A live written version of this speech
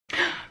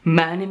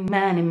Money,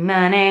 money,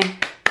 money.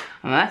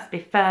 Must be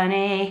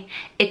funny.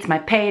 It's my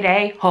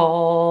payday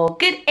haul.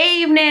 Good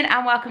evening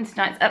and welcome to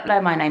tonight's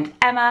upload. My name's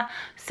Emma.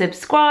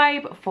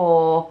 Subscribe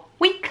for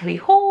weekly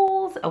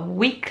hauls,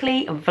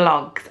 weekly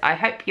vlogs. I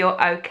hope you're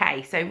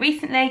okay. So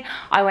recently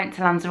I went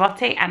to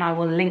Lanzarote and I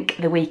will link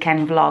the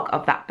weekend vlog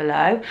of that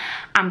below.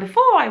 And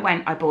before I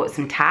went, I bought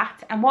some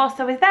tat. And whilst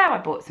I was there, I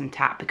bought some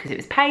tat because it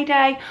was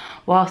payday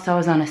whilst I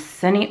was on a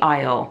sunny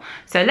isle.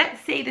 So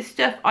let's see the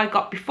stuff I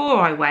got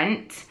before I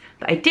went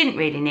that I didn't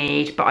really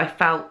need, but I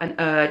felt an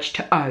urge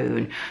to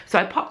own. So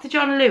I popped to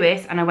John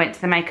Lewis and I went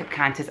to the makeup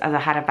counters as I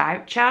had a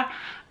voucher,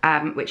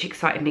 which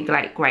excited me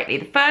greatly.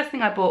 The first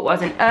thing I bought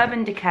was an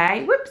Urban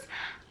Decay,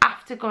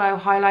 Afterglow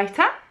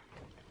highlighter.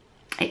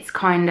 It's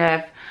kind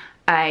of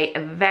a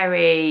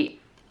very,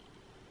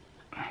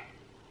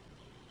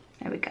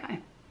 there we go.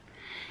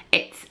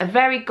 It's a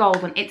very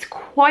golden, it's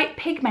quite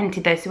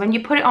pigmented though, so when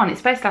you put it on, it's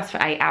supposed to last for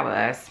 8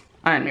 hours.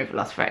 I don't know if it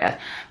lasts for 8 hours.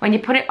 When you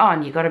put it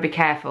on, you've got to be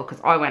careful because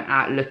I went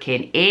out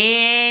looking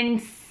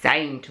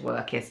insane to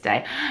work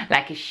yesterday.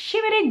 Like a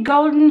shimmery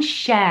golden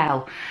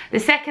shell. The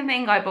second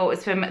thing I bought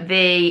was from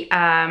the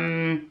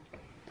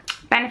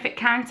benefit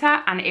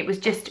counter, and it was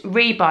just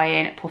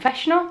rebuying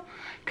Professional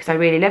because I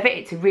really love it.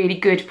 It's a really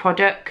good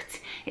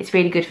product. It's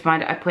really good for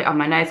my, I put it on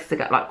my nose because I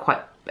got like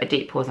quite a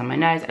deep pores on my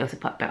nose. I also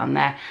put a bit on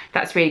there.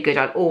 That's really good.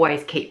 I'll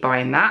always keep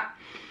buying that.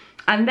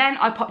 And then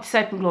I popped to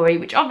Soap & Glory,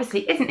 which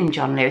obviously isn't in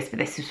John Lewis, but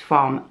this was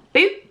from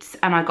Boots.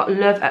 And I got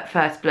Love at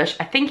First Blush.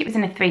 I think it was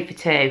in a 3 for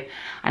 2.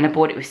 And I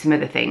bought it with some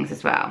other things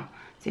as well.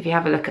 So if you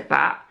have a look at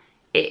that,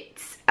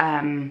 it's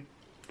kind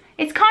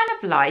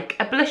of like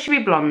a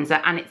blushery bronzer,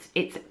 and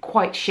it's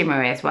quite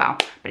shimmery as well.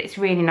 But it's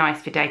really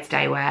nice for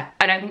day-to-day wear.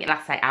 I don't think it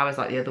lasts 8 hours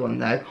like the other one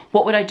though.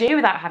 What would I do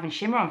without having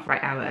shimmer on for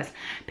 8 hours?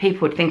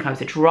 People would think I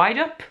was a dried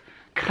up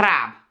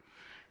crab.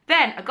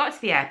 Then I got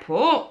to the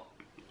airport.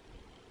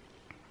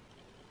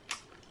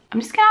 I'm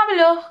just gonna have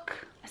a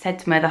look, I said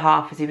to my other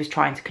half as he was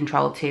trying to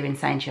control 2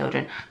 insane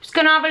children. I'm just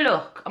gonna have a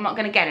look, I'm not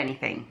gonna get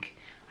anything.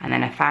 And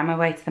then I found my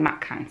way to the MAC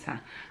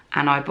counter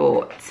and I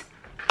bought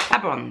a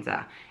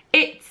bronzer.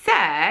 It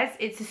says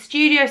it's a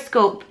Studio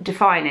Sculpt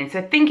Defining, so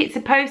I think it's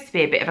supposed to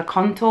be a bit of a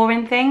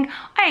contouring thing.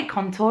 I ain't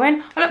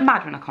contouring, I look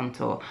mad when I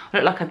contour. I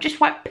look like I've just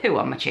wiped poo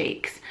on my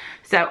cheeks.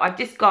 So I've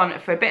just gone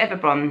for a bit of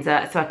a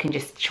bronzer so I can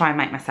just try and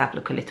make myself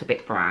look a little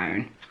bit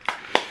brown.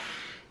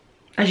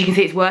 As you can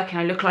see, it's working.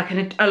 I look like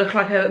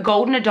a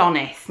golden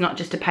Adonis, not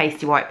just a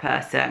pasty white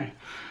person.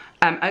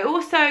 I'm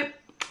going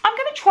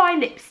to try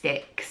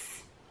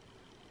lipsticks.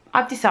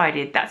 I've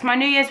decided that's my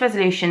New Year's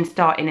resolution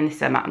starting in the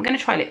summer. I'm going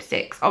to try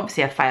lipsticks.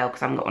 Obviously I failed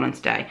because I haven't got one on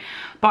today.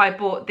 But I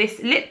bought this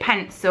lip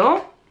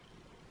pencil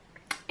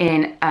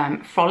in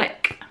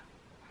Frolic.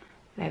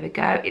 There we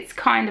go. It's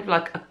kind of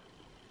like a,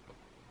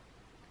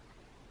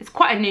 it's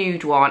quite a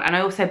nude one. And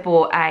I also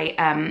bought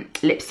a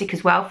lipstick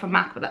as well from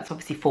MAC, but that's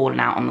obviously fallen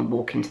out on the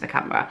walk into the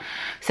camera.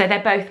 So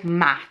they're both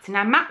matte.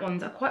 Now matte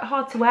ones are quite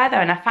hard to wear though,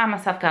 and I found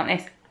myself going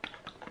like this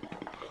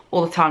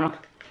all the time.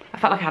 I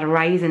felt like I had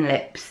raisin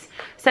lips.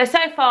 So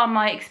far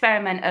my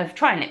experiment of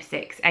trying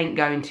lipsticks ain't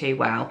going too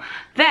well.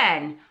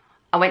 Then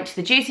I went to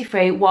the duty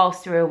free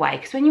whilst we were away,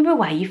 because when you're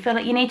away you feel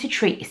like you need to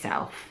treat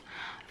yourself.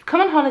 I've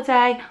come on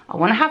holiday, I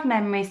want to have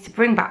memories to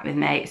bring back with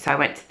me, so I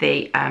went to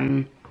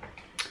the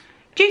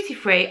duty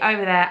free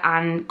over there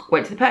and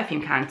went to the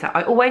perfume counter.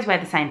 I always wear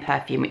the same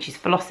perfume, which is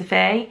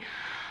Philosophy,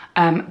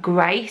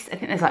 Grace. I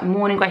think there's like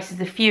Morning Grace,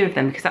 there's a few of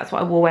them because that's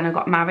what I wore when I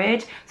got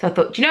married. So I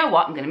thought, do you know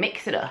what, I'm going to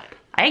mix it up.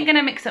 I ain't going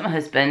to mix up my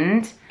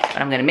husband, but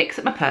I'm going to mix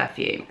up my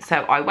perfume. So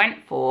I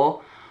went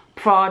for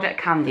Prada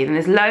Candy, and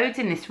there's loads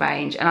in this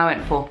range, and I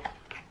went for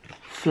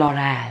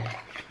Floral,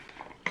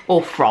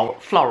 or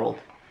Floral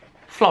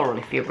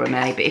if you're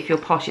Brunei, but if you're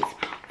posh it's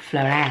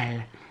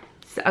Floral.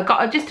 So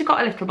I just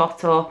got a little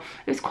bottle.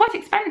 It was quite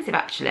expensive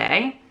actually.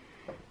 I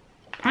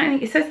don't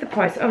think it says the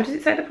price. Oh, does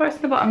it say the price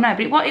on the bottom? No, but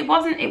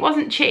it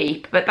wasn't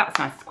cheap, but that's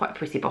nice. It's quite a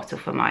pretty bottle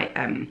for my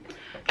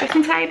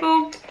dressing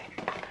table.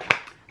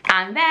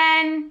 And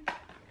then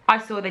I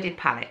saw they did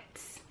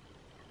palettes.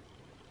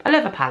 I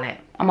love a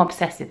palette. I'm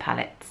obsessed with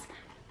palettes.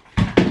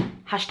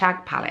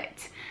 Hashtag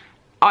palette.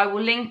 I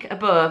will link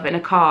above in a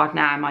card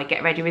now my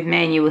Get Ready With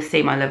Me, and you will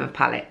see my love of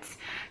palettes.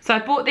 So I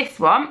bought this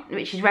one,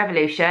 which is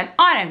Revolution.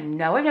 I don't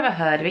know, I've never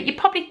heard of it.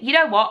 You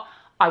know what?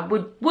 I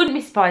wouldn't be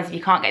surprised if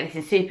you can't get this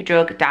in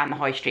Superdrug down the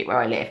high street where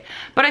I live.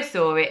 But I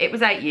saw it, it was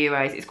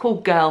 €8. It's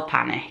called Girl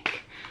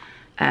Panic,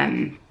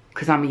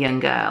 because I'm a young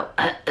girl.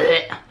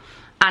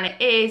 And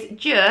it is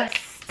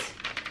just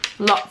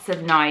lots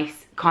of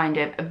nice, kind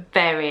of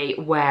very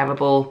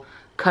wearable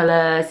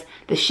colours.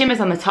 The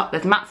shimmer's on the top,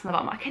 there's mattes on the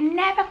bottom. I can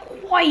never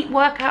quite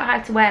work out how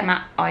to wear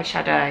matte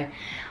eyeshadow.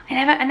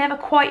 I never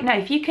quite know.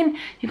 If you've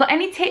got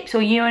any tips,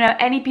 or you know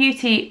any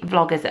beauty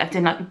vloggers that have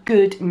done like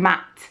good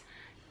matte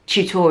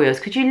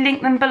tutorials, could you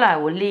link them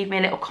below or leave me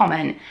a little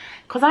comment?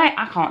 Because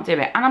I can't do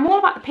it. And I'm all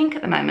about the pink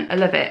at the moment. I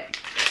love it.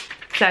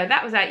 So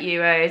that was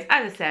 €8.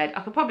 As I said,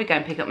 I could probably go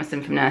and pick up my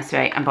son from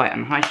nursery and buy it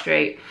on the high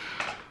street.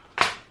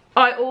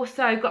 I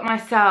also got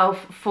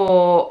myself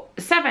for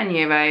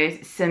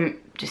 €7 some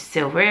just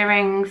silver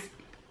earrings.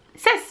 It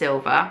says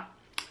silver,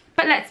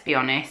 but let's be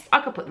honest,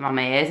 I could put them on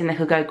my ears and they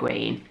could go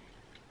green.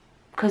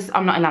 Because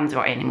I'm not in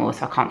Lanzarote anymore,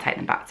 so I can't take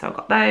them back, so I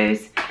got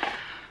those.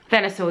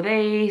 Then I saw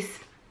these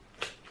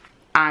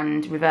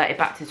and reverted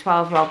back to the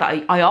 12-year-old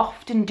that I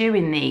often do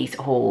in these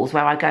hauls,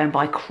 where I go and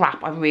buy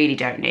crap I really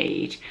don't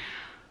need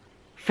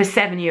for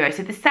 €7.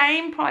 So the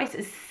same price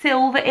as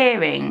silver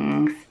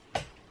earrings.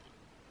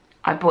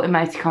 I bought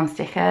emoticon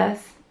stickers.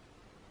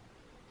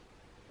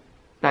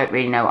 Don't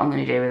really know what I'm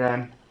going to do with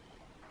them.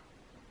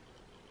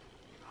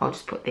 I'll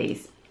just put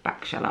these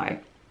back, shall I?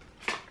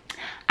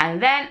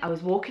 And then I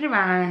was walking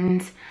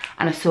around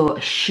and I saw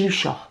a shoe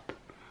shop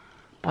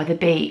by the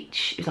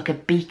beach. It was like a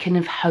beacon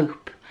of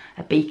hope,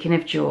 a beacon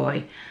of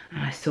joy.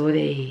 And I saw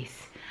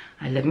these.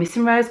 I love me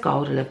some rose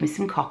gold, I love me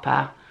some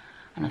copper.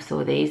 And I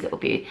saw these little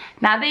beauties.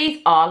 Now these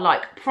are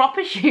like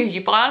proper shoes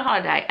you buy on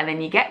holiday and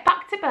then you get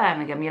back to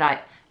Birmingham, you're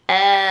like,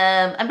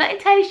 I'm not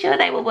entirely sure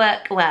they will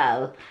work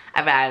well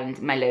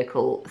around my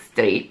local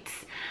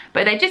streets.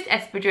 But they're just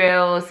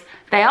espadrilles.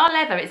 They are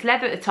leather. It's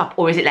leather at the top,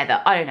 or is it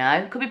leather? I don't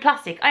know. Could be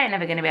plastic. I ain't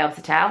never going to be able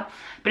to tell.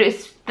 But it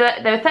was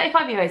they were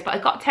 €35, but I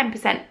got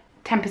 10%,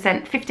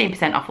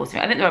 15% off or something.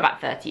 I think they were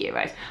about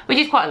 €30, which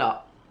is quite a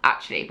lot,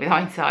 actually, with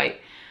hindsight.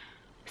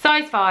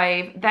 Size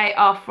 5. They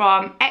are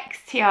from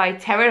XTI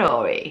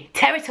Territory,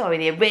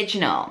 the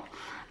original.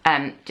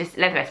 Just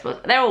leather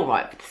espadrilles. They're all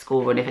right for the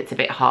school run if it's a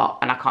bit hot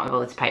and I can't be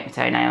bothered to paint my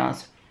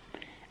toenails.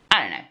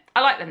 I don't know. I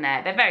like them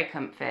there. They're very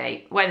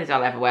comfy. Whether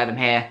I'll ever wear them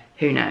here,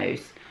 who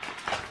knows.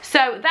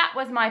 So that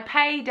was my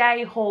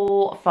payday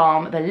haul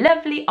from the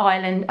lovely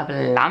island of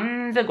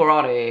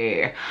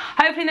Lanzarote.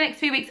 Hopefully in the next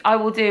few weeks I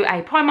will do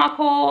a Primark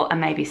haul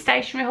and maybe a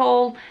stationery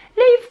haul.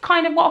 Leave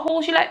kind of what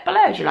hauls you like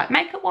below. Do you like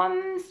makeup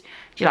ones?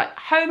 Do you like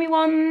homey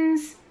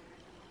ones?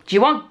 Do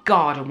you want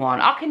garden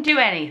one? I can do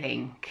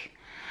anything.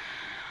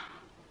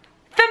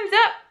 Thumbs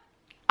up,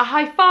 a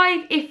high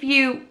five if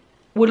you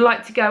would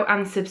like to go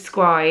and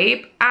subscribe,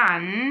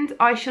 and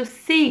I shall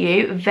see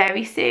you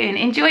very soon.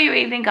 Enjoy your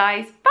evening,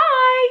 guys.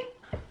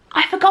 Bye.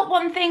 I forgot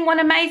one thing, one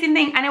amazing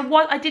thing, and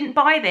I didn't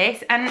buy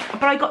this,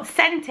 but I got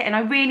sent it and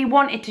I really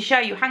wanted to show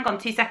you. Hang on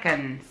 2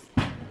 seconds.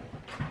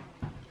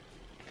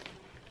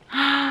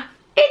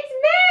 It's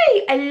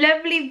me! A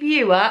lovely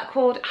viewer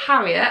called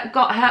Harriet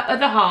got her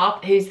other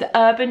half, who's the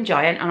urban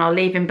giant, and I'll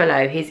leave him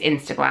below his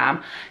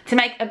Instagram, to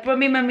make a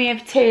Brummy Mummy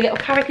of 2 little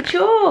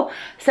caricature.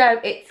 So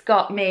it's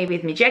got me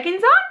with my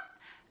jeggings on,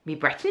 me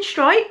Breton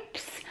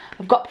stripes.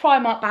 I've got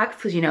Primark bags,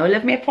 because you know I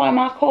love me a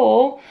Primark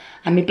haul,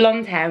 and my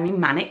blonde hair and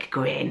my manic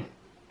grin.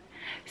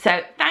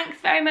 So thanks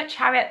very much,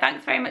 Harriet.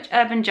 Thanks very much,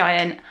 Urban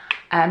Giant.